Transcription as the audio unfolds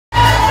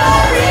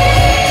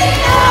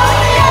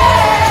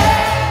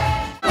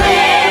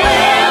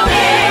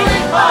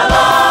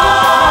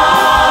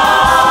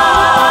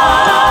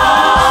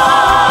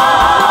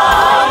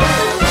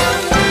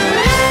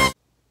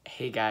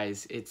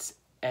guys, it's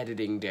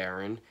editing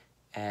Darren,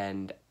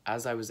 and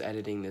as I was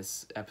editing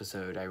this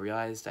episode, I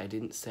realized I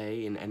didn't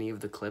say in any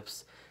of the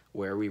clips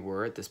where we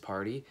were at this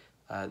party.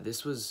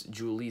 This was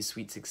Julie's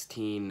Sweet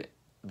 16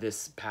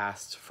 this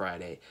past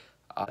Friday.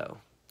 So,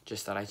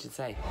 just thought I should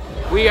say.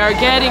 We are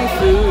getting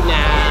food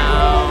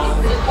now.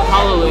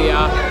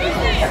 Hallelujah.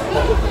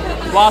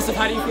 Wasif,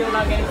 how do you feel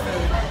about getting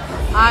food?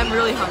 I'm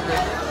really hungry.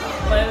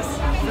 Liz,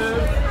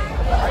 food?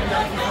 Are you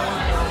ready for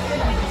food?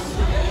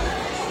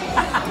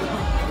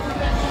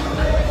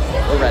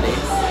 We're ready.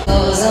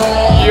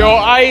 Your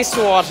ice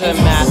water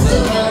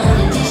method.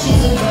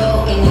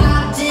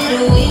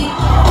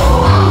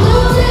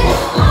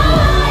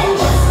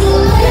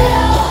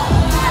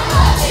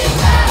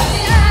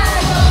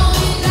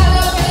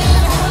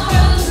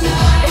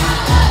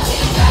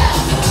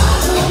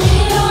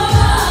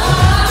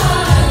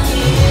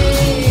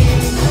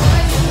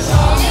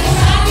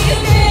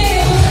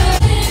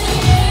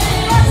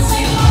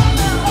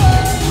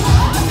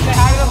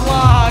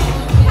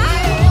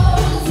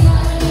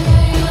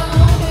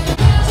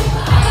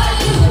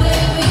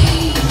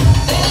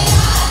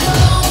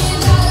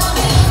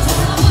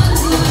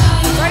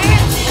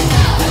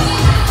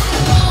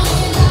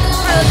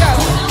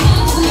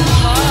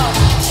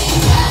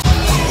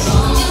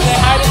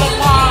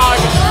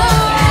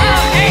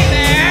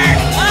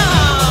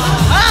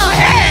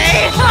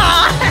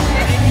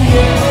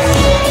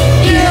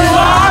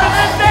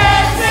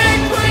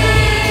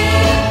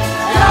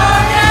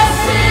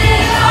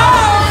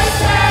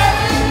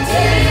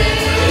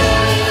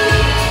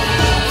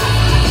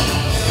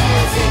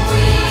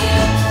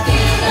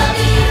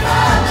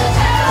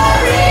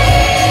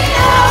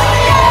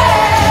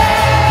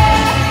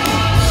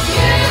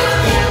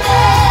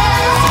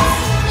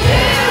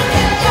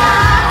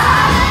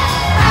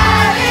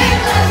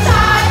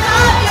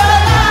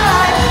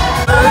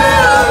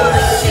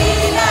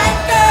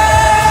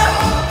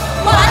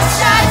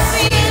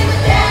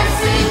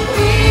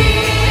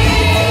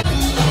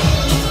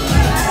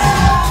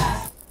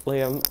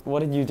 Liam,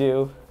 what did you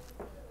do?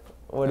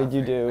 What did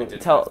you do? I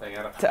did nothing.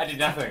 I did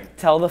nothing.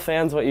 Tell the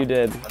fans what you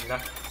did.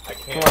 I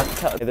can't. Come on,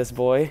 tell this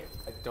boy.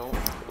 I don't.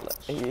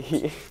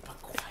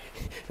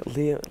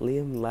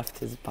 Liam left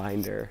his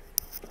binder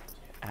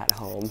at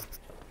home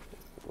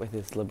with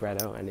his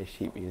libretto and his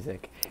sheet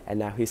music, and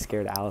now he's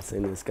scared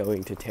Allison is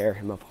going to tear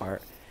him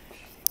apart.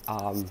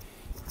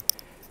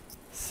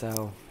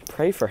 So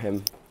pray for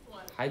him.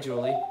 Hi,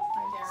 Julie. Hi,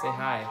 Darren. Say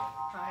hi.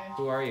 Hi.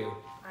 Who are you?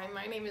 Hi,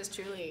 my name is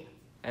Julie,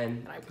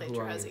 And and I play who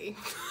are you? Drowsy.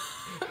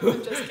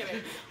 I'm just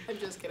kidding. I'm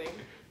just kidding.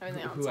 I'm in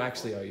the ensemble. Who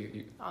actually are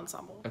you?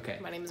 Ensemble. Okay.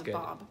 My name is good.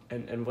 Bob.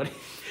 And what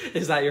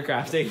is that your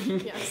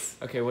crafting? Yes.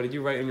 Okay, what did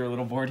you write on your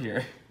little board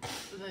here?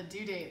 The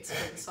due dates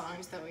for the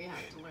songs that we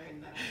have to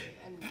learn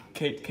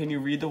that Can you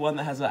read the one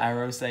that has an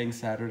arrow saying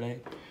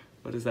Saturday?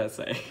 What does that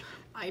say?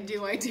 I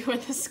do in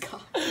the sky.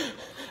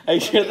 Are you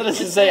sure that it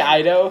doesn't say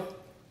Ido?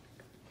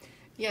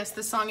 Yes,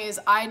 the song is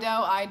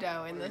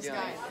Ido in the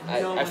sky.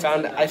 I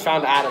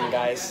found Adam,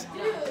 guys.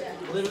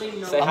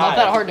 Say I'm hi. not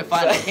that hard to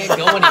find. I can't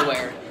go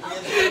anywhere.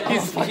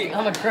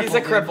 I'm a cripple. He's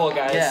a cripple,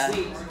 guys. Yeah.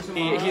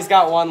 He's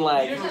got one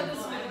leg.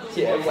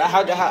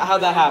 How'd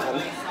that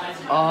happen?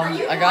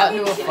 I got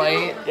into a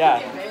fight. Yeah.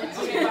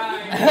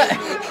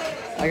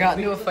 I got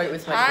into a fight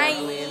with my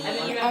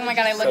trampoline. Oh my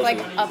god, I look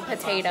like a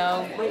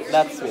potato.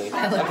 That's me.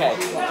 Okay,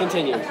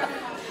 continue.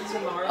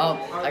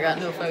 I got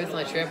into a fight with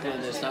my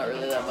trampoline. There's not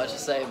really that much to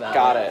say about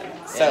Got it.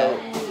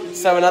 it.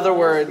 So in other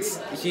words,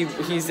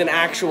 he's an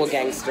actual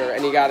gangster,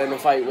 and he got in a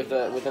fight with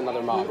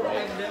another mob,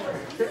 right?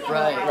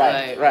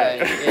 Right.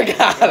 Yeah,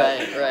 got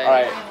it. Right. All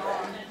right.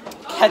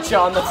 Catch you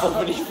on the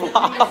flippity flop.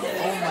 Oh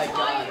my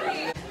god.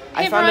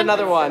 I found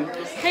another one.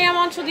 Hey, I'm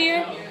Anshul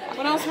dear.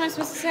 What else am I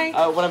supposed to say?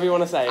 Whatever you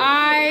want to say.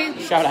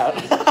 Shout out.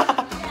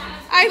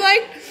 I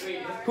like.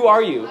 Who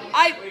are you?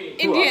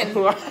 Indian.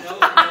 Who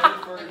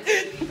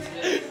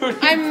do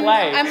you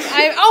play?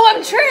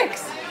 I'm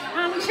Trix.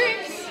 I'm Trix.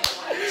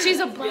 She's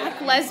a black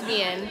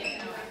lesbian.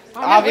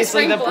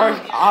 Obviously the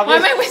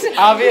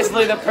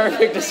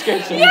perfect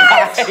description.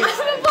 Yes, Guys.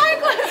 I'm a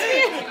black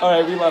lesbian. All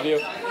right, we love you.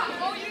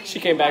 She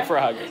came back for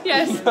a hug.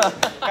 Yes.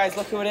 Guys,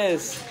 look who it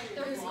is.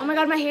 Oh my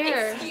god, my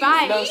hair.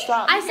 Bye. No,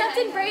 stop. I stepped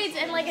in braids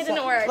and it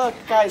didn't work. Look,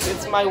 guys,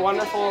 it's my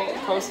wonderful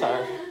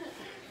co-star.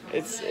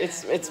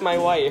 It's my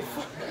wife.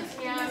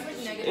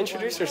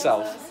 Introduce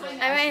yourself.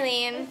 I'm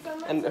Eileen.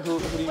 And who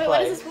do you Wait, play?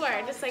 what is this for?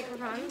 Just like for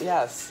fun?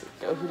 Yes.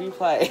 Who do you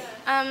play?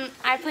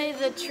 I play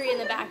the tree in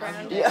the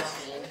background. Yeah.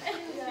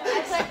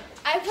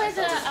 I play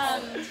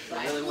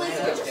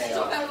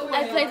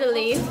the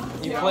leaf.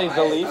 You play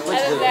the leaf? I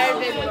have a very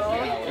big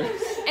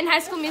role. In High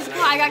School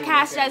Musical, I got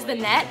cast as the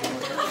net.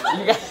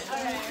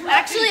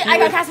 Actually, I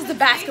got cast as the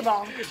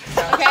basketball.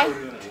 Okay?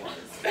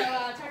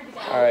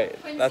 Alright,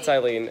 that's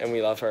Eileen, and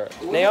we love her.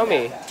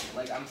 Naomi,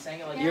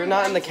 you're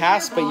not in the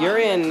cast, but you're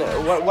in,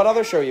 what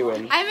other show are you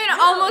in? I'm in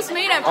Almost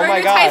Made Up. Oh my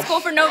Burgers High gosh. School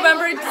for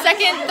November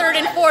 2nd, 3rd,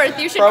 and 4th.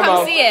 You should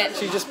come see it.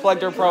 She just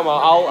plugged her promo.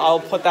 I'll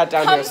put that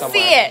down here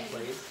somewhere.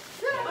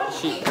 Come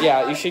see it.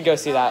 Yeah, you should go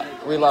see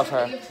that. We love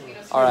her.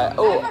 Alright.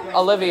 Oh,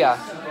 Olivia.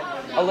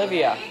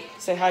 Olivia,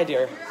 say hi,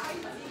 dear.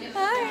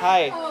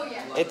 Hi.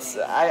 It's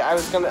I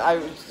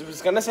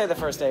was gonna say the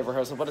first day of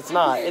rehearsal, but it's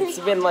not. It's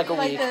been like a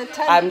week.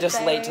 I'm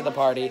just late to the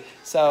party,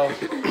 so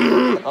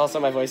also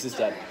my voice is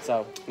dead.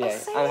 So yeah,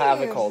 I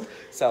have a cold.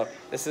 So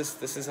this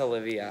is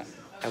Olivia,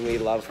 and we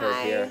love her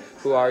here.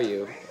 Who are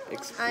you?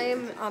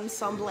 I'm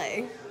ensemble.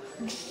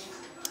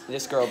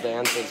 This girl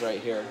dances right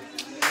here.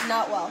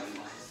 Not well.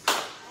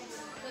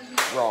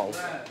 Wrong.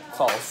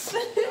 False.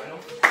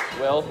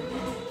 Will,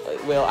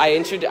 I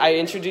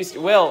introduced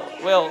Will.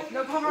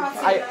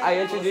 I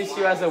introduced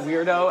you as a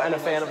weirdo and a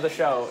fan of the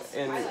show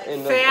in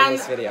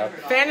this video.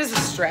 Fan is a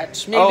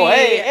stretch. Maybe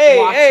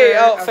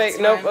hey, fake.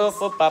 Nope.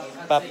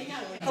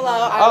 Hello,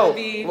 I will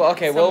be. Well,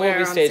 okay. Will be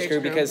on stage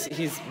crew because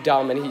he's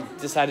dumb and he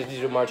decided to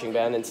do marching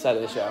band instead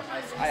of the show.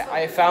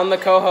 I found the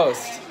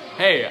co-host.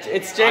 Hey,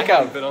 It's Jacob. I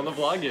haven't been on the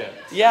vlog yet.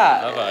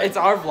 Yeah, Have I? it's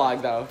our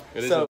vlog though.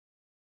 So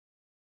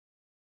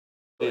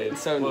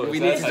we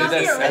need to do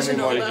this every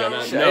morning.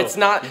 No, It's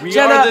not. We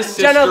Jenna, are the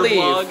sister Jenna, leave.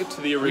 vlog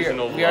to the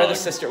original vlog. We are the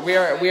sister. We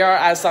are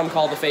as some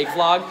call the fake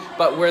vlog,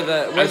 but we're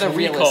the we call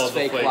realist the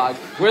fake fake.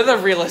 vlog. We're the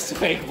realist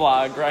fake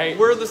vlog, right?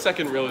 We're the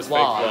second realist fake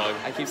vlog.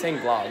 I keep saying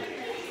vlog.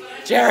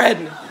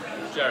 Jared,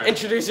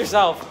 introduce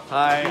yourself.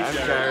 Hi, I'm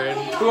Jared.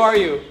 Who are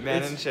you?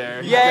 Man in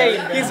chair. Yay,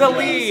 he's a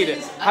lead.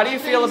 How do you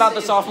feel about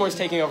the sophomores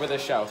taking over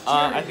this show?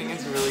 I think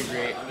it's really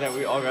great that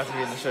we all got to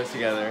be in the show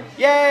together.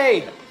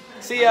 Yay!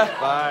 See ya.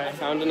 Bye.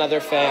 Found another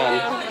fan.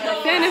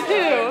 Fan of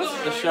who?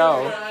 The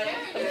show.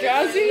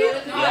 Drowsy?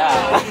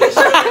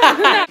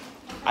 Yeah.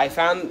 I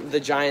found the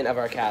giant of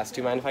our cast.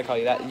 Do you mind if I call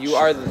you that? You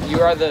are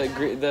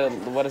the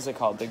what is it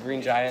called? The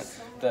green giant,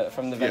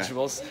 from the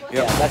vegetables. Yep.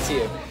 Yeah, that's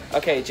you.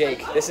 Okay,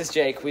 Jake. This is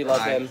Jake. We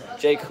love him.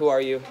 Jake, who are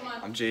you?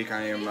 I'm Jake.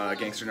 I am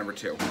gangster number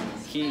 2.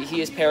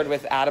 He is paired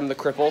with Adam the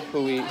Cripple,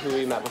 who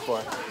we met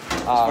before.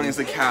 Funny as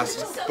they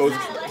cast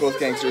both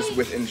gangsters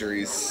with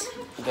injuries.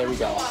 There we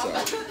go. So,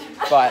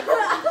 but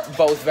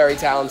both very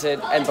talented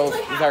and both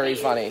very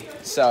funny.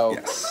 So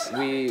Yes.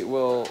 we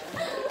will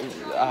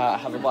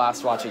have a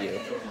blast watching you.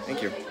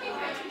 Thank you.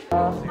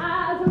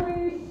 As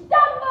we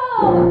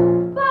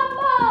stumble,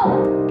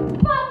 fumble,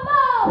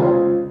 fumble,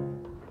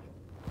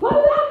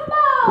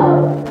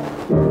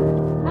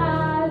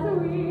 as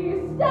we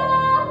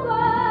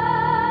stumble,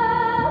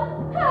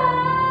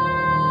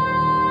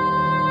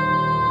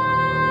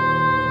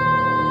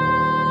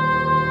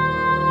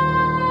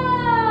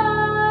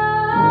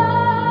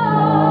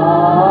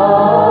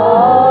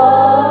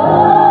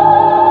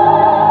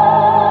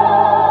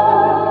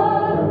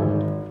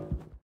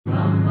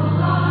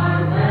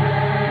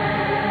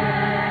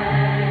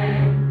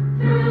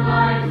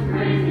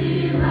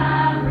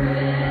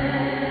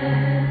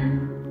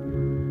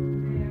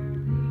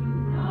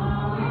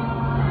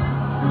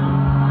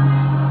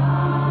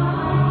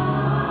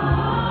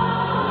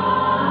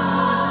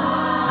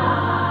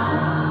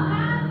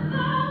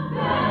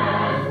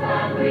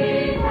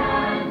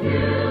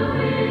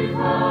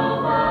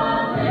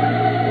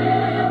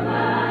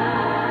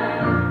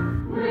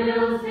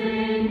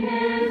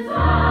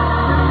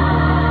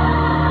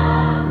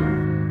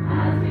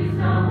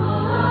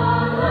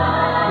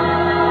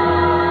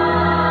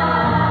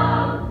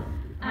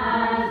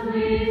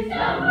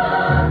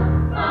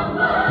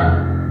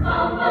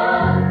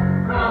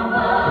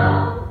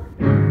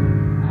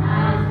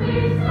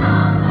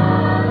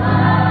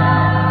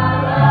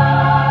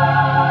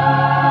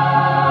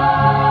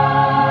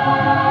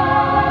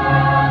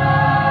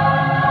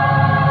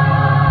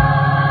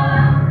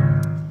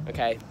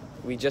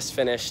 We just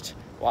finished,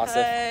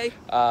 Wasif. Hey.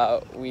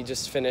 We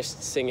just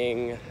finished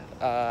singing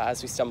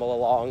As We Stumble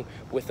Along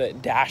with a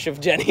dash of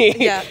Jenny.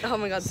 Yeah. Oh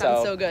my God,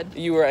 sounds so good.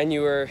 You were We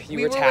were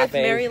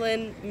tapping. with Mary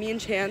Lynn, me and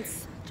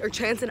Chance, or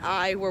Chance and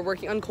I were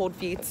working on Cold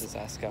Feet.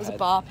 It was a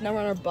bop. Now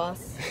we're on our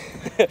bus.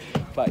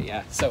 But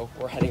yeah, so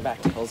we're heading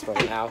back to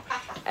Hillsborough now,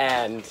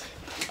 and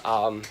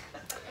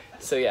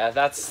so yeah,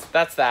 that's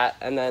that.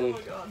 And then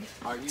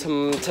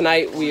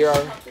tonight we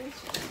are.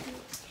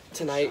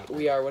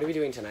 What are we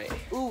doing tonight?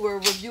 Ooh, we're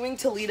reviewing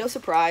Toledo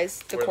Surprise,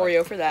 the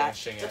choreo for that.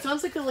 It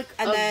sounds like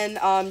And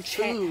then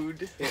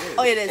food.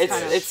 Oh, it is.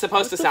 Kind of. It's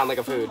supposed to sound like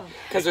a food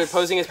because they're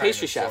posing as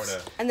pastry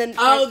chefs. And then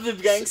the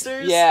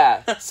gangsters.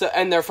 Yeah. So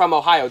and they're from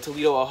Ohio,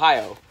 Toledo,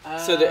 Ohio.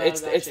 So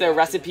it's their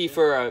recipe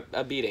for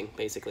a beating,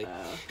 basically.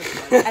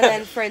 and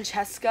then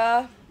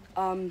Francesca,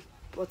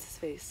 what's his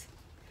face?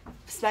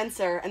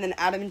 Spencer, and then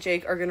Adam and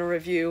Jake are gonna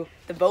review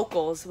the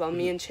vocals, while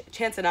me and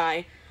Chance and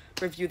I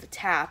review the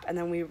tap, and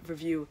then we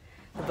review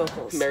the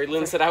vocals. Mary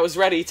Lynn said I was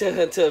ready to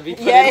be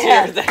put into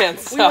your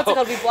dance.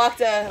 So. We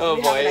blocked a. Oh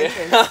we boy.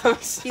 have an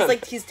entrance.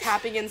 He's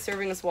tapping in,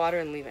 serving us water,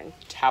 and leaving.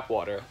 Tap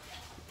water.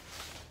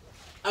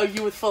 Oh,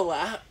 you with full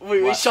lap?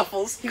 Wait,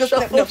 shuffles. He goes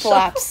no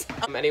flaps.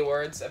 Any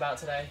words about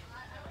today?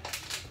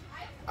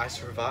 I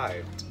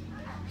survived.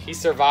 He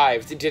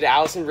survived. Did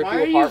Allison rip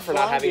you apart for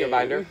not having your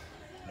binder?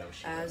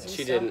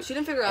 She didn't. She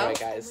didn't figure out. Alright,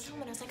 guys.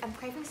 I was like, I'm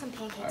craving some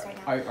pancakes right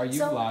now. Are you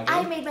so vlogging?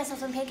 I made myself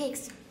some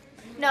pancakes.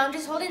 No, I'm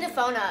just holding the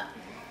phone up.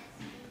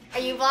 Are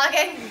you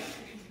vlogging?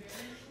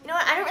 You know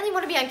what? I don't really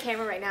want to be on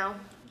camera right now.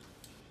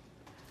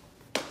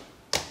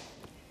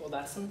 Well,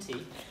 that's some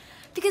tea.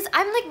 Because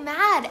I'm like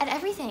mad at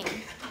everything.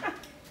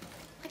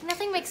 Like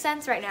nothing makes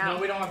sense right now. No,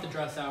 we don't have to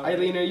dress out.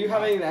 Eileen, are you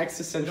having an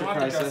existential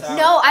crisis?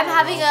 No, I'm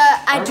having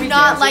a I do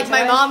not like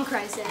my mom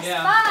crisis.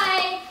 Yeah.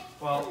 Bye.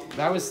 Well,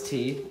 that was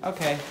tea.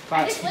 Okay,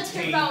 bye. I just licked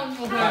your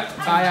phone.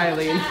 Bye,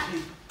 Eileen.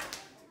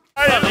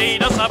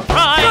 Eileen, a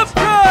surprise!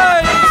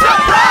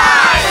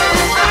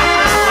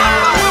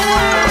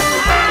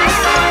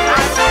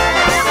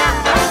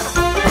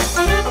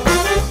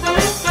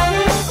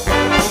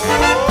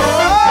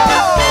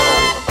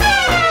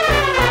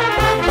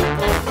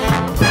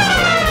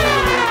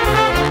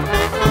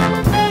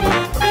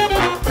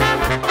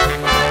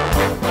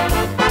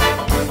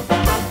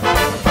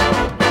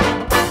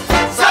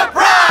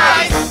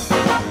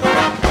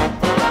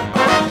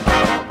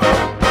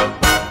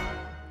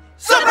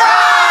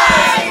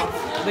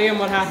 Liam,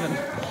 what happened?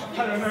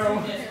 I don't know.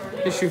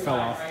 His shoe fell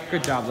off.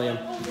 Good job,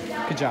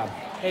 Liam. Good job.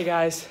 Hey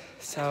guys,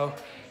 so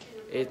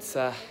it's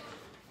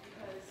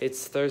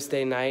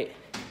Thursday night,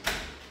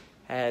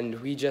 and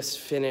we just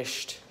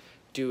finished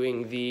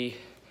doing the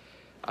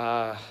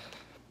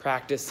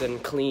practice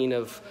and clean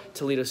of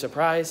Toledo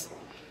Surprise.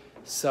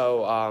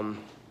 So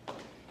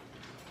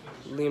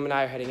Liam and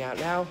I are heading out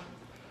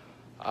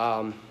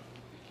now.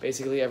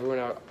 Basically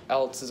everyone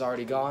else is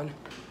already gone,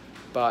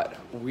 but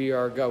we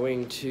are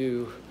going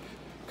to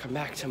come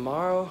back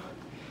tomorrow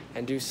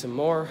and do some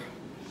more,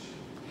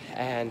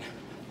 and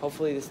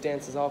hopefully this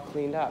dance is all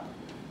cleaned up.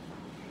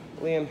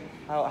 Liam,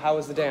 how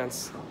was the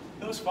dance?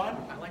 It was fun.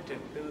 I liked it.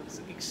 It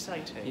was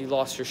exciting. You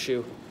lost your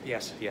shoe.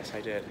 Yes,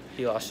 I did.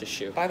 He lost his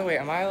shoe. By the way,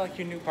 am I like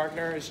your new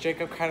partner? Is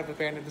Jacob kind of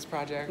abandoned this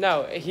project?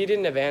 No, he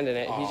didn't abandon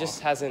it. Aw. he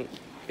just hasn't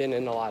been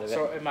in a lot of it.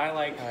 So am I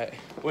like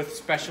with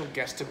special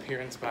guest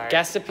appearance by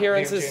Guest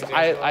appearances, Liam James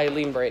Angelo?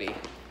 Eileen Brady.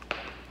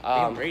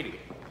 Liam Brady?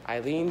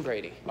 Eileen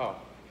Brady. Oh.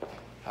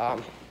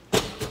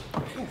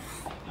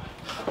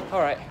 All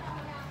right.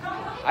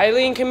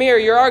 Eileen, come here.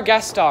 You're our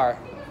guest star.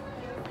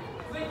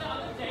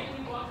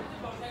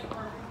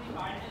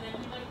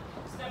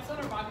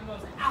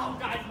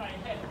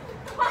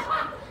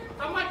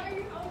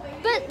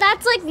 But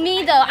that's like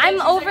me though.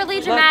 I'm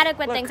overly dramatic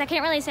with things. I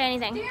can't really say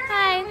anything.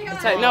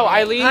 Hi. No,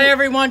 Eileen. Hi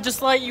everyone. Just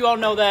to let you all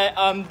know that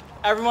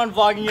everyone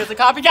vlogging is a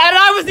copycat, and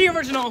I was the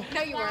original.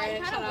 No, you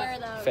weren't. Shut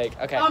up. Fake.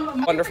 Okay.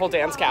 Wonderful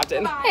dance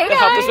captain. Hey, That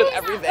helped us guys. with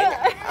everything.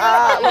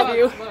 Love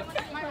you.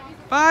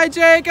 Bye,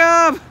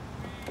 Jacob.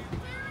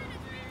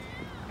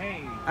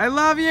 Hey. I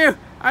love you.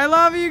 I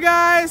love you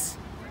guys.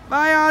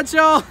 Bye,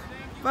 Anshul.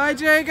 Bye,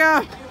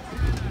 Jacob.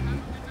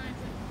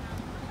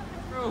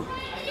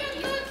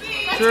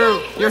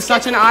 True. You're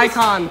such an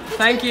icon.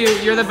 Thank you.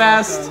 You're the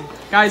best.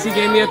 Guys, he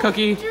gave me a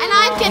cookie. And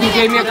I'm getting He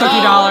gave me a cookie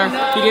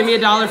 $1. He gave me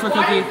 $1 for a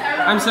cookie.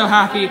 I'm so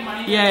happy.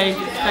 Yay.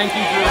 Thank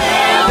you,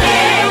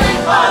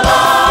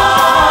 Drew.